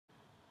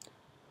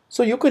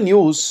So you can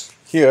use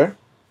here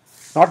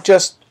not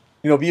just,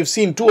 we've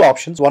seen two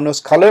options. One was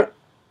color,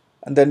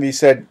 and then we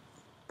said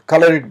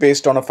color it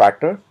based on a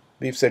factor.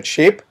 We've said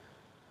shape.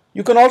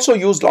 You can also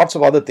use lots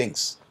of other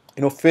things,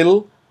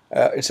 fill,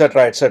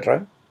 etc.,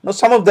 etc. Now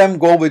some of them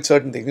go with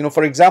certain things.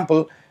 For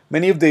example,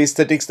 many of the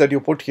aesthetics that you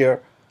put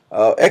here,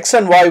 X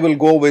and Y will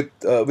go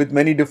with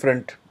many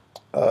different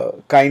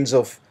kinds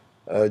of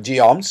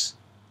geoms,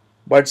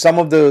 but some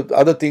of the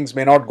other things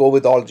may not go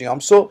with all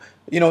geoms. So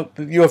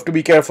you have to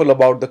be careful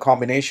about the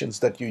combinations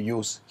that you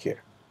use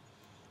here.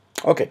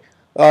 Okay,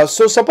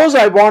 so suppose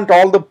I want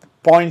all the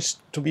points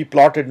to be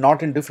plotted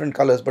not in different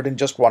colors but in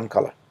just one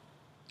color.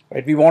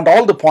 Right? We want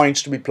all the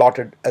points to be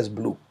plotted as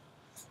blue.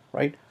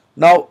 Right?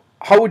 Now,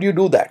 how would you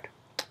do that?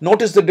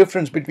 Notice the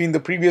difference between the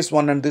previous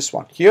one and this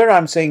one. Here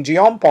I'm saying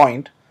geom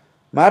point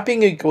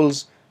mapping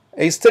equals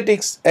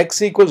aesthetics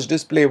x equals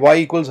display y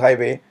equals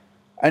highway,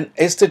 and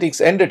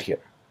aesthetics ended here.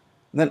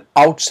 Then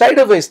outside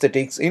of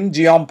aesthetics in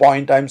geom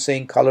point I'm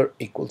saying color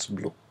equals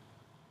blue.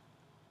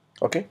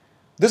 Okay,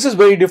 this is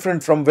very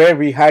different from where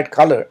we had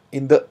color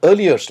in the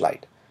earlier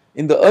slide.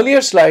 In the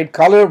earlier slide,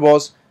 color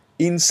was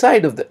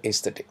inside of the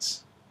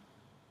aesthetics.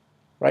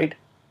 Right?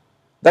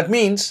 That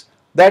means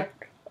that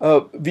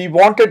we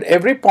wanted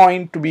every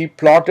point to be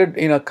plotted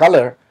in a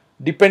color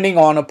depending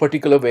on a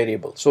particular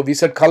variable. So we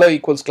said color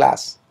equals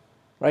class.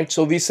 Right?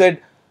 So we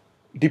said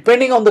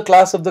depending on the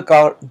class of the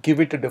car, give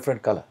it a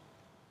different color.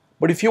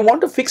 But if you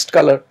want a fixed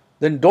color,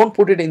 then don't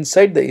put it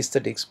inside the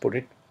aesthetics, put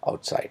it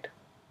outside.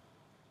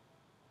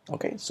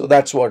 Okay, so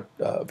that's what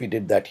we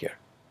did that here.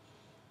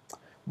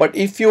 But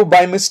if you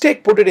by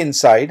mistake put it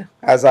inside,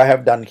 as I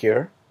have done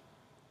here,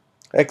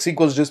 x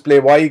equals display,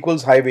 y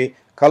equals highway,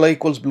 color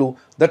equals blue,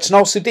 that's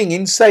now sitting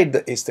inside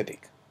the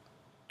aesthetic.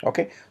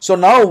 Okay, so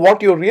now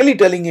what you're really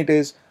telling it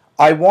is,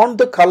 I want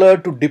the color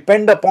to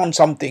depend upon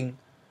something,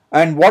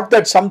 and what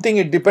that something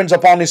it depends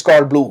upon is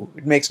called blue.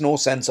 It makes no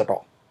sense at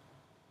all.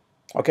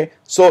 Okay,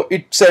 so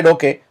it said,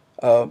 okay,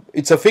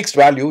 it's a fixed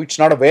value, it's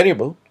not a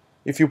variable.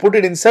 If you put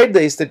it inside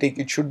the aesthetic,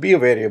 it should be a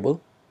variable,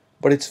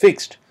 but it's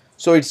fixed.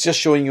 So it's just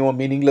showing you a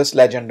meaningless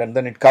legend, and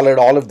then it colored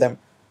all of them.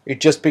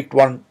 It just picked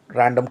one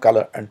random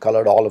color and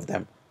colored all of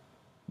them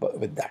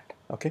with that.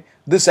 Okay,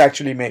 this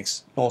actually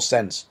makes no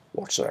sense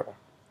whatsoever.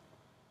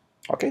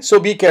 Okay, so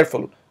be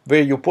careful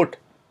where you put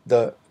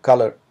the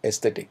color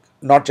aesthetic,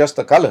 not just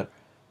the color.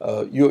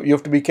 You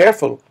have to be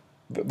careful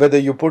whether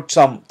you put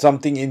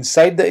something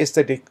inside the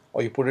aesthetic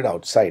or you put it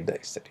outside the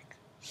aesthetic.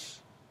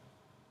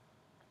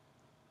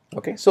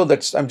 Okay, so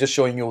I'm just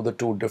showing you the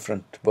two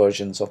different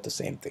versions of the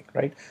same thing,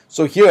 right?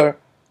 So here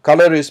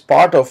color is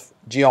part of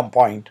geom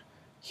point,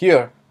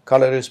 here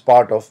color is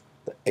part of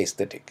the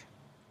aesthetic,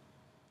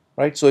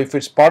 right? So if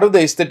it's part of the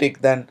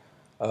aesthetic, then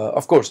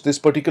of course this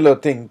particular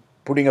thing,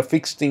 putting a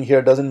fixed thing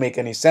here doesn't make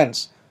any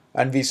sense,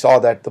 and we saw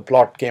that the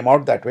plot came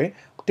out that way.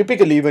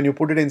 Typically when you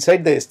put it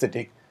inside the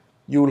aesthetic,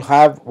 you will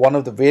have one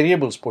of the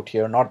variables put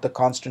here, not the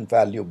constant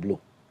value blue.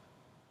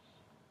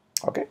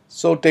 Okay,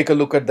 so take a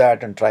look at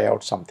that and try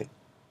out something.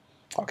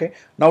 Okay,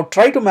 now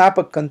try to map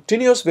a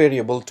continuous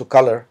variable to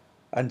color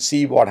and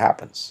see what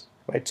happens.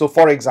 Right, so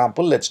for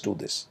example, let's do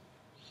this.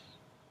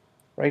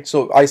 Right,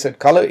 so I said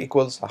color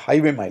equals a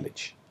highway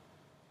mileage.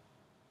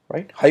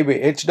 Right,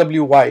 highway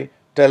HWY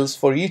tells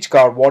for each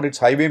car what its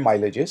highway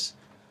mileage is.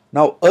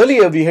 Now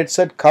earlier we had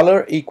said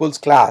color equals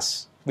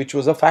class, which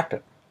was a factor.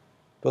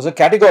 It was a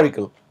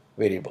categorical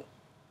variable.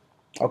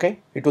 Okay,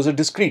 it was a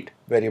discrete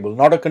variable,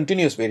 not a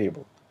continuous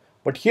variable.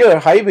 But here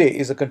highway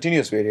is a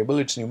continuous variable,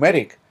 it's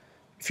numeric.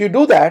 If you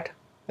do that,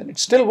 then it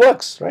still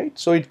works, right?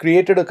 So it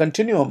created a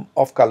continuum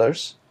of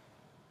colors,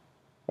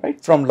 right,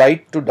 from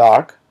light to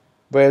dark,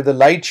 where the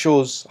light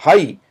shows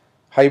high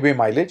highway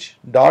mileage,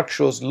 dark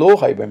shows low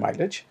highway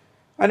mileage,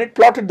 and it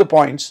plotted the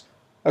points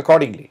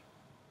accordingly.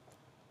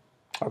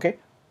 Okay,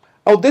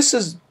 now this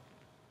is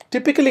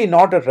typically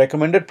not a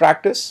recommended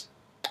practice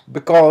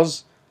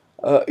because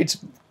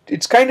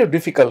it's kind of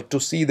difficult to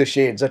see the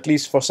shades, at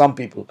least for some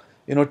people.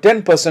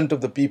 10%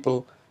 of the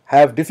people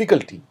have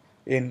difficulty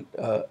in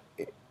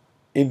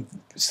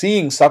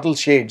seeing subtle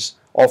shades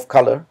of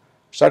color,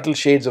 subtle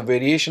shades of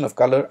variation of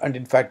color, and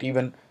in fact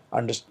even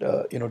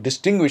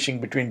distinguishing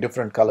between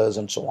different colors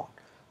and so on.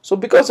 So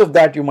because of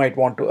that, you might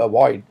want to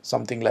avoid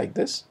something like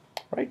this,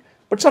 right?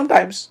 But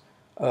sometimes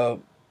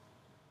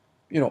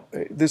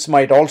this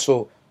might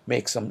also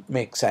make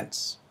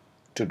sense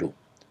to do,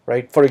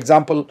 right? For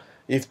example,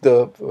 if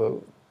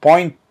the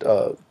point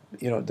the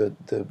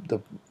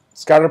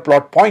scatter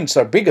plot points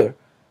are bigger,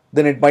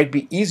 then it might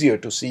be easier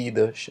to see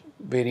the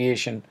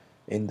variation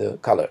in the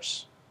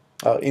colors,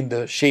 in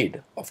the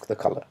shade of the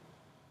color.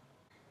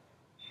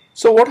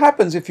 So what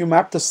happens if you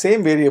map the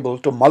same variable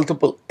to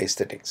multiple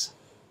aesthetics?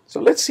 So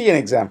let's see an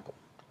example.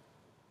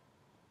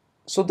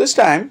 So this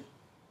time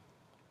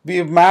we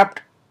have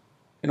mapped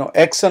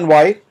x and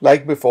y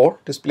like before,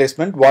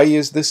 displacement. Y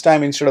is this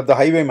time, instead of the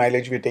highway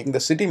mileage, we are taking the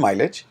city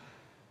mileage.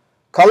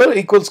 Color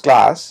equals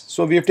class.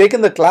 So we have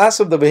taken the class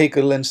of the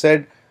vehicle and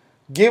said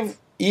give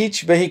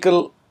each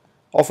vehicle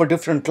of a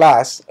different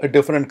class a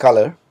different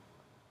color.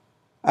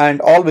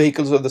 and all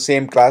vehicles of the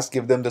same class,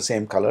 give them the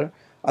same color.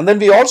 And then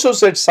we also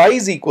said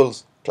size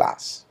equals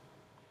class.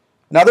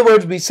 In other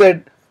words, we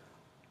said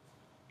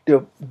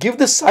give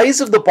the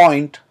size of the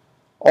point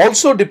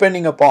also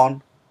depending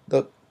upon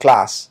the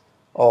class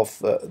of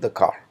the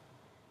car.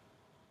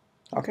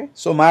 Okay,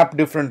 so map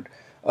different.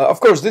 Of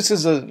course, this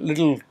is a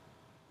little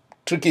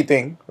tricky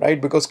thing, right?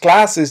 Because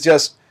class is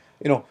just,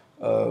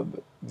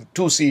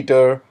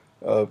 two-seater,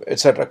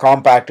 etc.,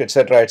 compact,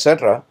 etc.,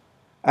 etc.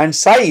 And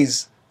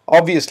size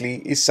obviously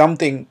is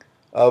something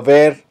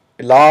where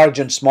large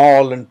and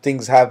small and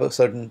things have a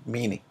certain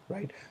meaning,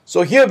 right?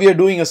 So here we are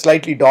doing a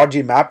slightly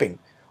dodgy mapping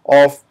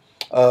of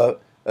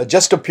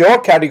just a pure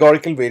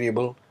categorical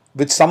variable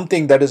with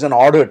something that is an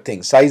ordered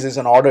thing. Size is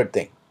an ordered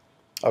thing.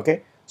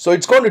 Okay, so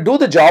it's going to do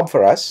the job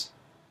for us,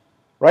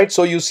 right?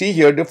 So you see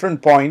here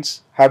different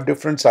points have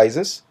different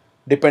sizes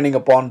depending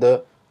upon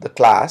the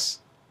class,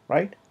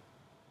 right?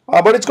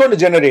 But it's going to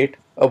generate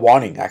a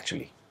warning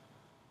actually.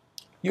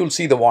 You'll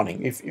see the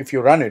warning. If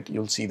you run it,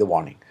 you'll see the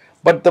warning.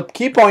 But the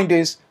key point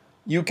is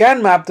you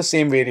can map the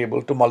same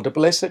variable to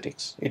multiple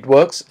aesthetics. It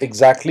works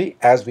exactly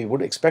as we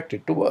would expect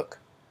it to work.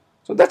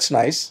 So that's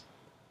nice.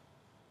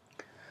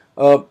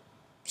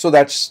 So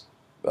that's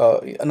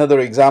another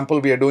example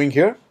we are doing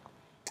here.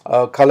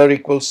 Color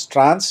equals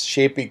trans,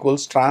 shape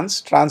equals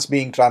trans, trans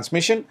being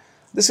transmission.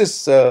 This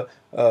is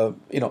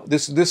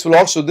this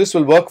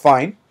will work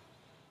fine.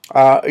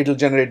 It'll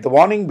generate the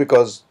warning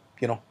because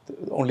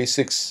only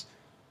 6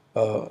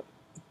 the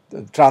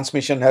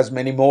transmission has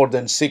many more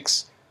than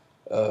 6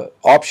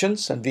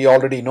 options, and we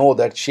already know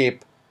that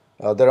shape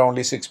there are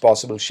only 6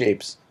 possible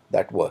shapes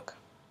that work.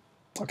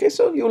 Okay,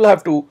 so you'll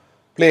have to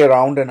play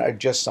around and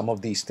adjust some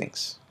of these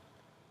things,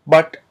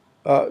 but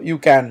you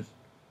can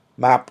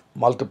map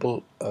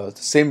multiple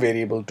same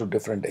variable to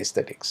different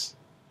aesthetics.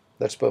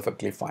 That's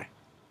perfectly fine.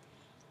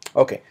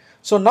 Okay,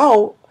 so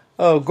now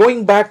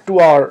going back to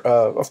our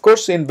of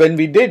course when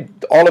we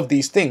did all of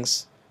these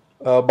things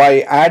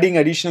by adding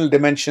additional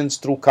dimensions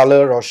through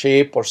color or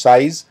shape or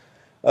size,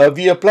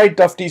 we applied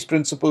Tufte's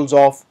principles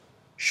of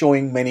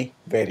showing many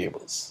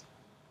variables.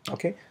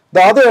 Okay,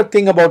 the other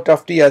thing about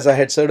Tufte, as I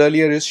had said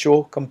earlier, is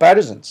show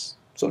comparisons.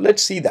 So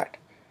let's see that,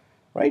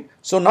 right?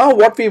 So now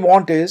what we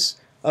want is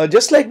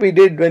just like we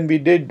did when we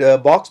did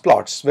box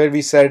plots, where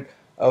we said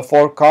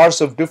for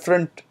cars of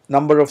different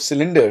number of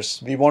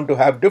cylinders we want to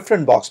have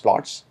different box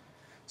plots.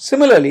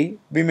 Similarly,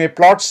 we may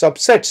plot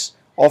subsets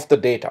of the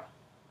data.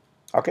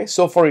 Okay,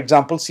 so for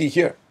example, see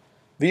here,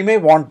 we may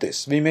want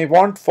this. We may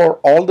want for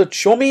all the,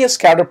 show me a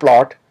scatter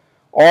plot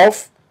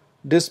of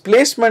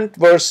displacement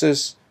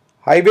versus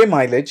highway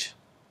mileage,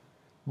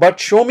 but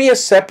show me a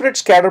separate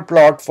scatter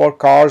plot for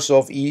cars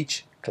of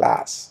each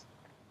class.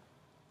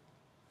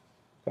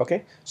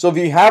 Okay, so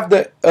we have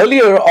the,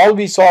 earlier all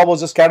we saw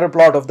was a scatter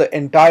plot of the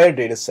entire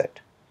data set.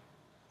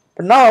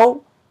 But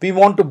now we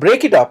want to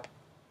break it up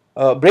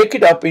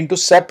into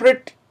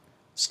separate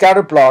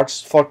scatter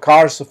plots for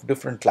cars of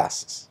different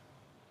classes.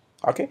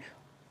 Okay,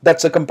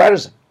 that's a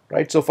comparison,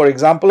 right? So for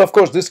example, of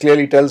course, this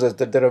clearly tells us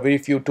that there are very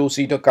few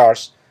two-seater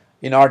cars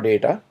in our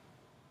data.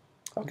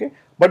 Okay,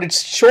 but it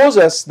shows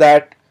us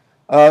that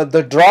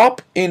the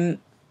drop in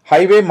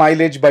highway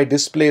mileage by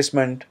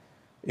displacement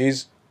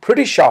is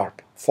pretty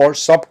sharp for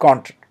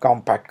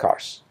subcompact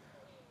cars,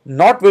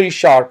 not very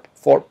sharp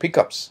for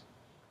pickups,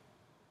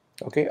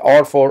 okay,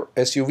 or for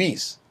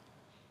SUVs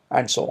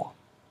and so on.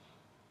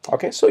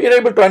 Okay, so you're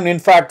able to, and in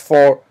fact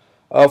for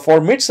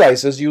mid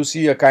sizes you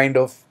see a kind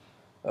of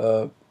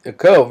a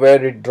curve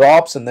where it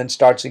drops and then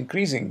starts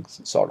increasing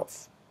sort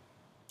of.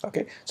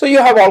 Okay, so you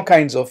have all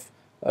kinds of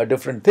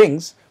different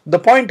things. The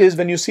point is,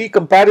 when you see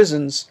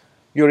comparisons,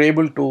 you're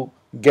able to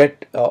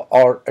get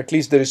or at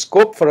least there is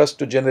scope for us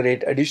to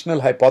generate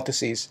additional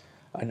hypotheses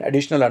and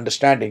additional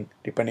understanding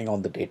depending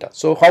on the data.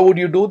 So how would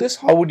you do this?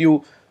 How would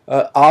you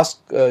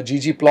ask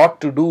ggplot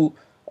to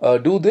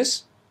do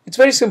this? It's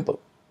very simple.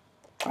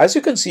 As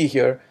you can see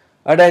here,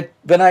 and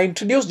when I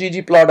introduced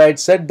ggplot, I had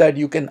said that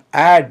you can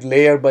add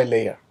layer by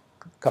layer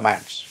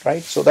commands,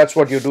 right? So that's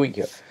what you're doing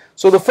here.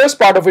 So the first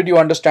part of it, you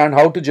understand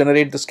how to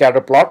generate the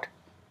scatter plot.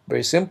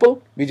 Very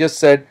simple. We just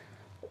said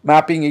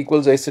mapping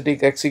equals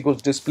aesthetic, x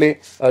equals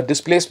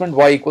displacement,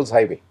 y equals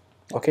highway.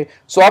 Okay,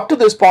 so up to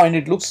this point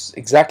it looks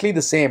exactly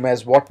the same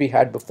as what we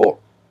had before,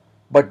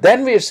 but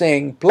then we are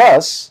saying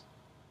plus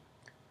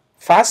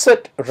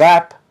facet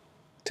wrap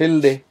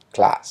tilde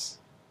class,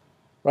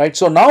 right?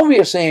 So now we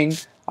are saying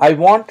I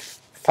want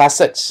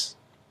facets.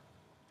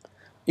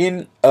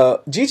 In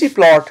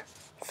ggplot,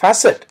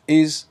 facet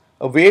is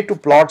a way to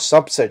plot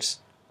subsets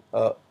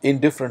in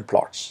different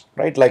plots,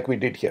 right? Like we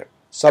did here,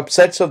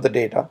 subsets of the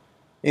data,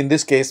 in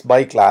this case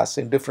by class,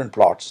 in different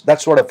plots.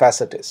 That's what a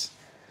facet is.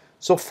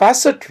 So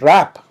facet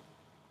wrap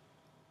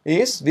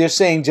is, we are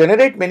saying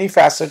generate many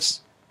facets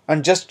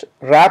and just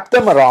wrap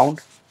them around,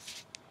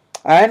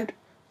 and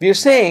we are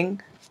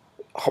saying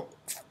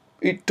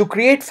to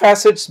create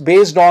facets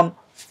based on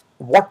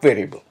what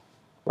variable,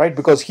 right?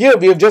 Because here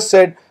we have just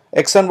said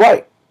x and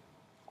y,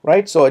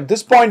 right? So at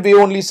this point we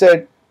only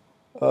said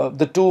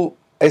the two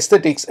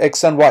aesthetics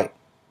x and y.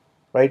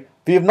 right?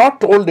 We have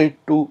not told it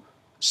to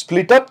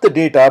split up the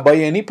data by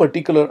any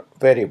particular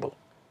variable.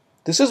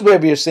 This is where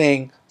we are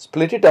saying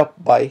split it up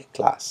by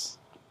class,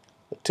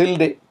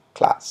 tilde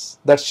class.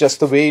 That's just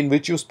the way in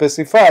which you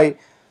specify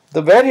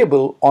the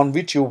variable on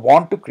which you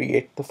want to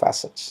create the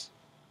facets.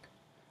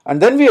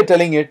 And then we are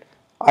telling it,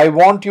 I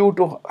want you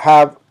to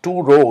have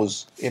 2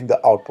 rows in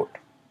the output.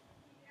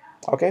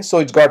 Okay, so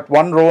it's got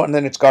 1 row and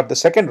then it's got the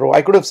second row.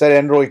 I could have said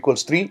n row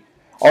equals 3,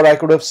 or I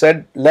could have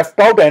said left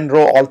out n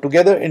row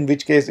altogether, in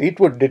which case it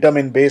would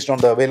determine based on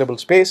the available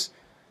space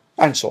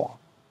and so on.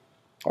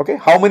 Okay,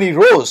 how many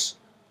rows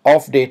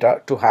of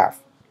data to have.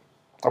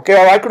 Okay,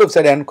 or I could have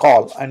said n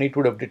call and it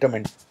would have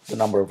determined the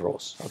number of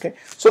rows. Okay,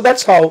 so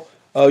that's how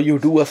you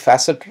do a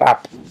facet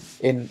wrap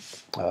in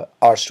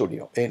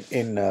RStudio,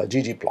 in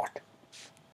ggplot.